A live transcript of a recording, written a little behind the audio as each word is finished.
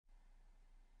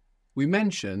We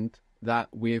mentioned that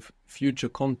with future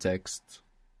context,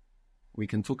 we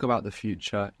can talk about the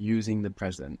future using the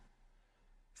present.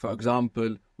 For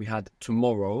example, we had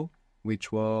tomorrow,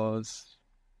 which was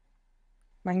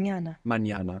Mañana.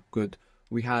 mañana. Good.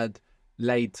 We had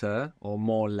later or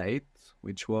more late,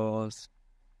 which was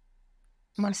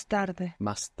Más tarde.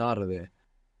 más tarde.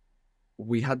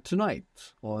 We had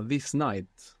tonight or this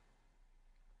night.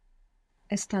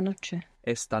 Esta noche.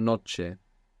 Esta noche.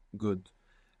 Good.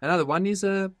 Another one is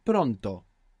pronto.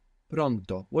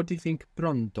 Pronto. What do you think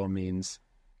pronto means?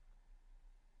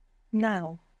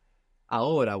 Now.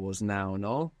 Ahora was now,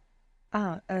 no?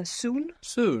 Soon.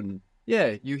 Soon.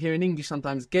 Yeah, you hear in English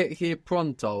sometimes, get here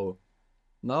pronto.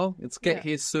 No? It's get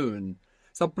here soon.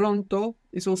 So pronto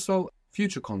is also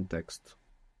future context.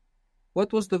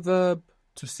 What was the verb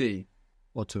to see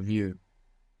or to view?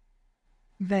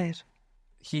 Ver.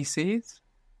 He sees?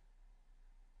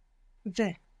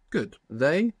 Ve. Good.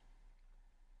 They?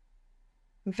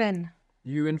 Ven.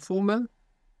 You informal?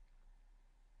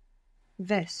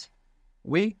 Ves.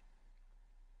 We?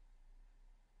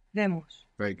 Vemos.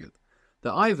 Very good.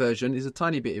 The I version is a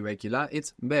tiny bit irregular.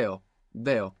 It's veo.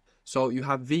 Veo. So you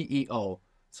have VEO.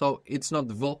 So it's not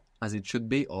vo as it should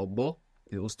be or bo.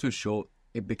 It was too short.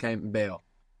 It became veo.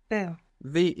 Veo.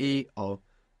 VEO.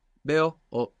 Veo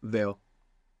or veo.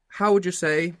 How would you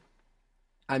say,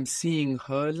 I'm seeing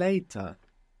her later?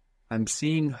 I'm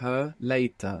seeing her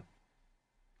later.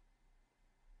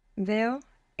 Veo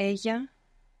ella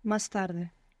más tarde.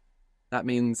 That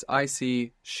means I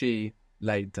see she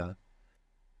later.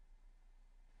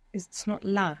 It's not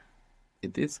la.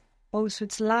 It is Oh, so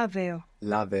it's la veo.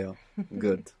 la veo.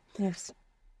 Good. Yes.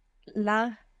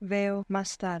 La veo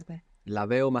más tarde. La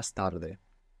veo más tarde.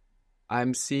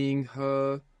 I'm seeing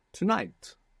her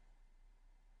tonight.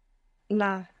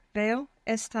 La veo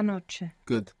esta noche.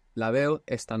 Good. La veo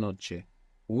esta noche.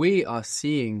 We are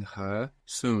seeing her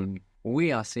soon.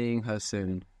 We are seeing her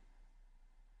soon.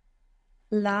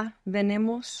 La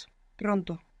venemos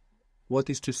pronto. What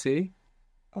is to see?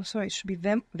 Oh, sorry, it should be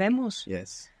vemos.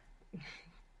 Yes.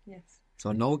 Yes.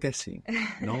 So no guessing.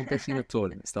 No guessing at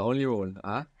all. It's the only rule.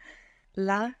 Huh?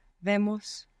 La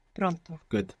vemos pronto.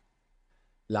 Good.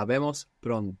 La vemos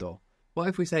pronto. What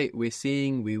if we say we're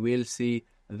seeing, we will see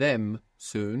them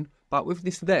soon, but with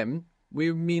this them,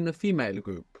 we mean a female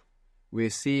group. We're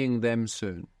seeing them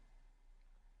soon.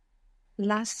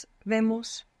 Las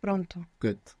vemos pronto.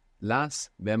 Good. Las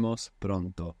vemos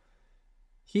pronto.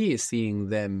 He is seeing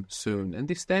them soon. And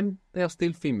this them, they are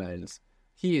still females.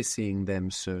 He is seeing them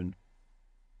soon.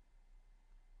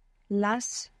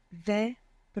 Las ve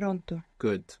pronto.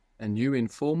 Good. And you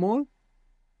informal?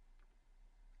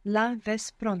 La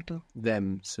ves pronto.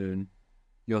 Them soon.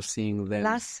 You're seeing them.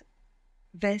 Las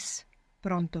ves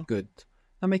pronto. Good.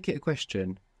 Now make it a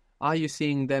question. Are you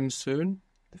seeing them soon?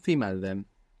 The female them.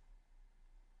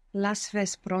 Las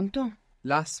ves pronto.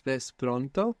 Las ves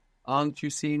pronto? Aren't you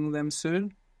seeing them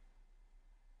soon?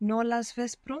 No las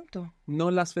ves pronto. No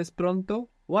las ves pronto?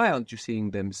 Why aren't you seeing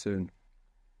them soon?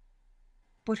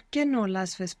 ¿Por qué no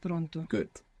las ves pronto? Good.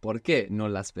 ¿Por qué no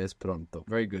las ves pronto?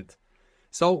 Very good.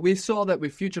 So we saw that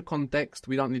with future context,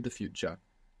 we don't need the future.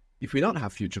 If we don't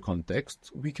have future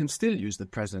context, we can still use the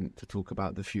present to talk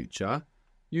about the future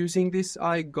using this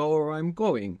I go or I'm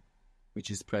going, which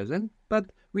is present,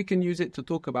 but we can use it to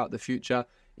talk about the future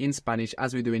in Spanish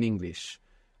as we do in English.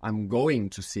 I'm going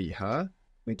to see her.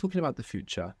 We're talking about the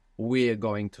future. We're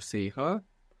going to see her.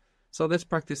 So let's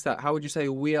practice that. How would you say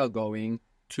we are going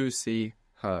to see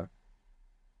her?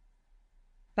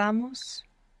 Vamos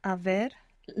a ver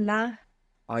la...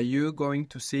 Are you going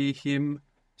to see him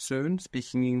soon?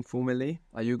 Speaking informally,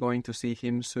 are you going to see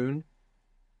him soon?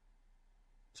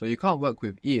 So you can't work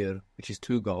with ir, which is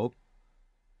to go.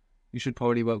 You should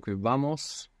probably work with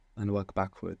vamos and work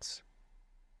backwards.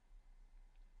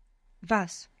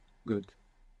 Vas. Good.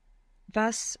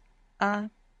 Vas a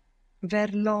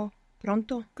verlo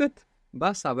pronto. Good.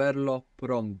 Vas a verlo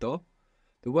pronto.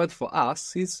 The word for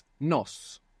us is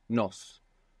nos. Nos.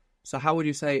 So how would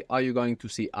you say, are you going to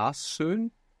see us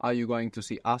soon? Are you going to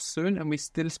see us soon? And we're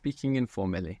still speaking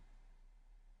informally.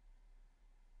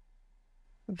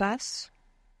 Vas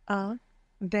a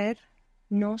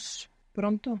vernos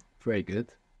pronto. Very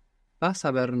good. Vas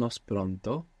a vernos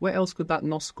pronto. Where else could that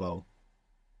nos go?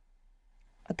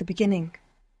 At the beginning.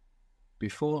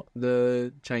 Before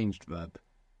the changed verb.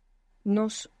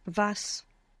 Nos vas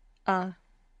a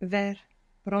ver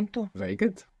pronto. Very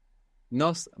good.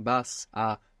 Nos vas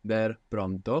a ver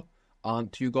pronto.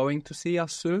 Aren't you going to see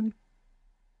us soon?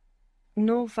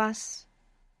 No vas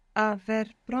a ver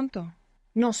pronto.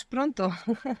 Nos pronto.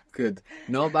 Good.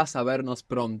 No vas a vernos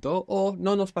pronto or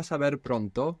no nos vas a ver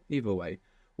pronto. Either way.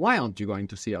 Why aren't you going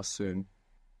to see us soon?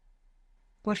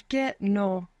 ¿Por qué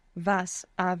no vas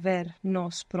a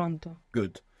vernos pronto?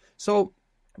 Good. So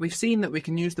we've seen that we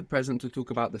can use the present to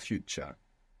talk about the future.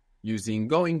 Using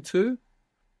going to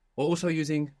or also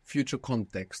using future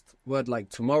context. Word like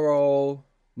tomorrow,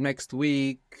 next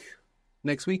week.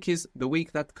 Next week is the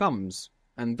week that comes.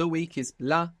 And the week is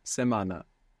la semana.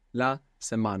 La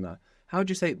semana. How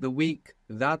do you say the week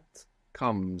that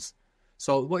comes?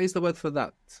 So what is the word for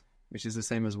that? Which is the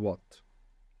same as what?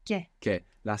 ¿Qué? Que.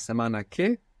 La semana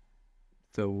que.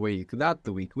 The week that,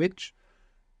 the week which.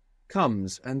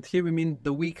 Comes. And here we mean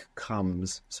the week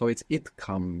comes. So it's it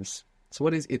comes. So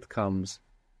what is it comes?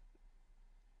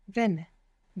 Viene.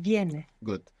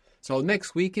 Good. So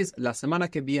next week is la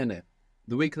semana que viene.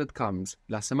 The week that comes.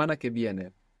 La semana que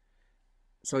viene.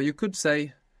 So you could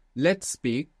say, let's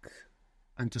speak.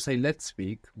 And to say let's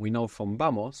speak, we know from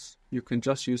vamos, you can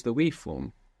just use the we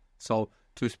form. So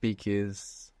to speak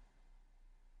is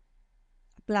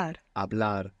Hablar.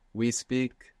 hablar. We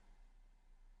speak.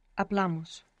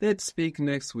 Hablamos. Let's speak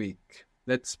next week.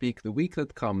 Let's speak the week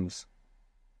that comes.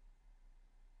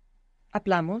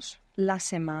 Hablamos la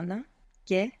semana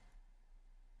que...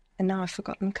 And now I've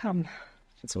forgotten come.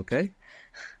 It's okay.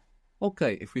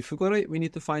 Okay, if we forgot it, we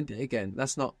need to find it again.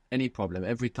 That's not any problem.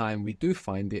 Every time we do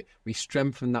find it, we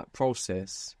strengthen that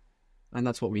process. And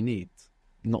that's what we need.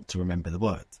 Not to remember the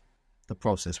word. The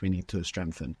process we need to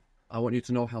strengthen. I want you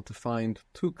to know how to find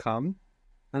to come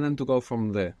and then to go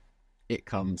from there. It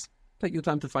comes. Take your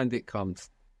time to find it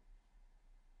comes.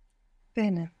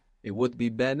 Bene. It would be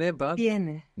bene, but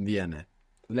Viene. viene.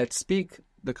 Let's speak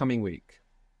the coming week.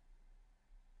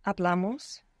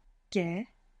 Hablamos que...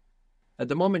 At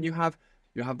the moment, you have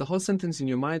the whole sentence in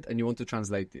your mind and you want to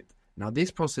translate it. Now, this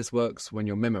process works when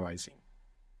you're memorizing.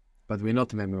 But we're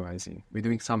not memorizing. We're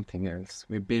doing something else.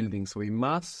 We're building. So we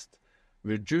must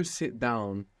reduce it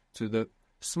down to the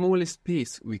smallest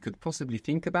piece we could possibly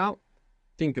think about.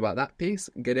 Think about that piece,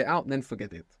 get it out, then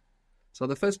forget it. So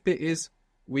the first bit is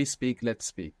we speak, let's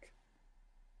speak.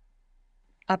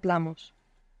 Hablamos.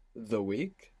 The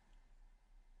week,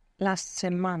 La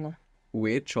semana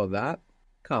which or that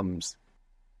comes.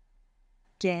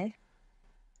 que...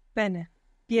 Bene.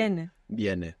 Viene.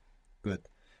 Viene. Good.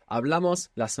 Hablamos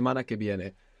la semana que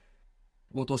viene.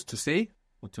 What was to see?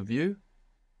 Or to view?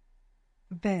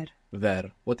 Ver.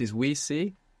 Ver. What is we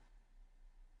see?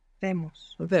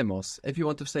 Vemos. Vemos. If you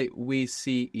want to say we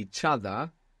see each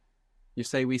other, you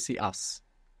say we see us.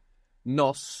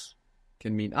 Nos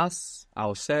can mean us,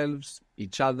 ourselves,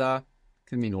 each other,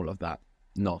 can mean all of that.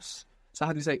 Nos. So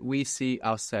how do you say we see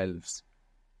ourselves?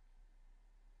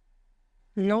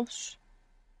 Nos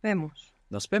vemos.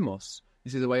 Nos vemos.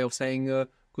 This is a way of saying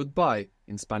goodbye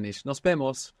in Spanish. Nos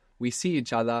vemos. We see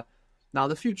each other. Now,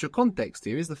 the future context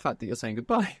here is the fact that you're saying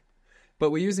goodbye. But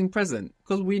we're using present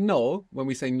because we know when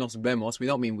we say nos vemos, we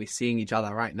don't mean we're seeing each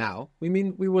other right now. We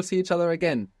mean we will see each other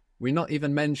again. We're not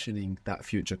even mentioning that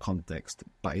future context,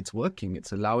 but it's working.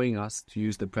 It's allowing us to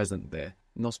use the present there.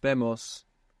 Nos vemos.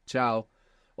 Ciao.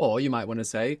 Or you might want to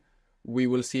say, we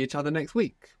will see each other next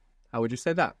week. How would you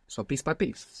say that? So piece by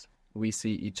piece. We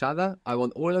see each other. I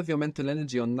want all of your mental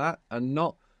energy on that and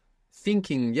not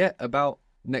thinking yet about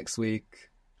next week,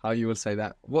 how you will say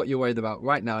that. What you're worried about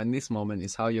right now in this moment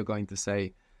is how you're going to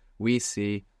say, we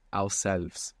see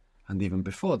ourselves. And even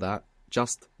before that,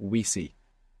 just we see.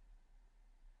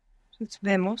 So it's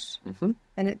vemos, Mm-hmm.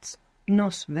 and it's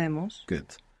nos vemos.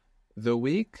 Good. The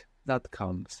week that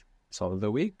comes. So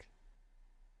the week.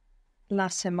 La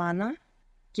semana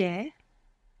que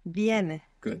viene.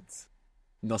 Good.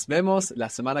 Nos vemos la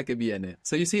semana que viene.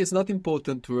 So you see, it's not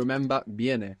important to remember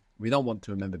viene. We don't want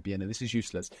to remember viene. This is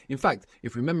useless. In fact,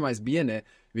 if we memorize viene,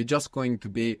 we're just going to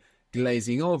be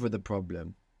glazing over the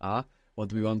problem.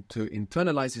 What we want to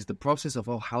internalize is the process of,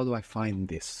 how do I find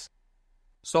this?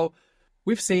 So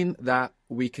we've seen that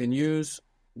we can use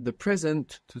the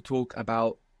present to talk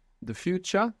about the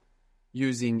future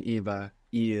using either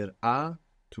ir a,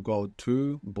 to go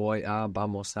to, voy a,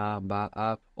 vamos a, va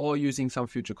a, or using some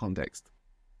future context.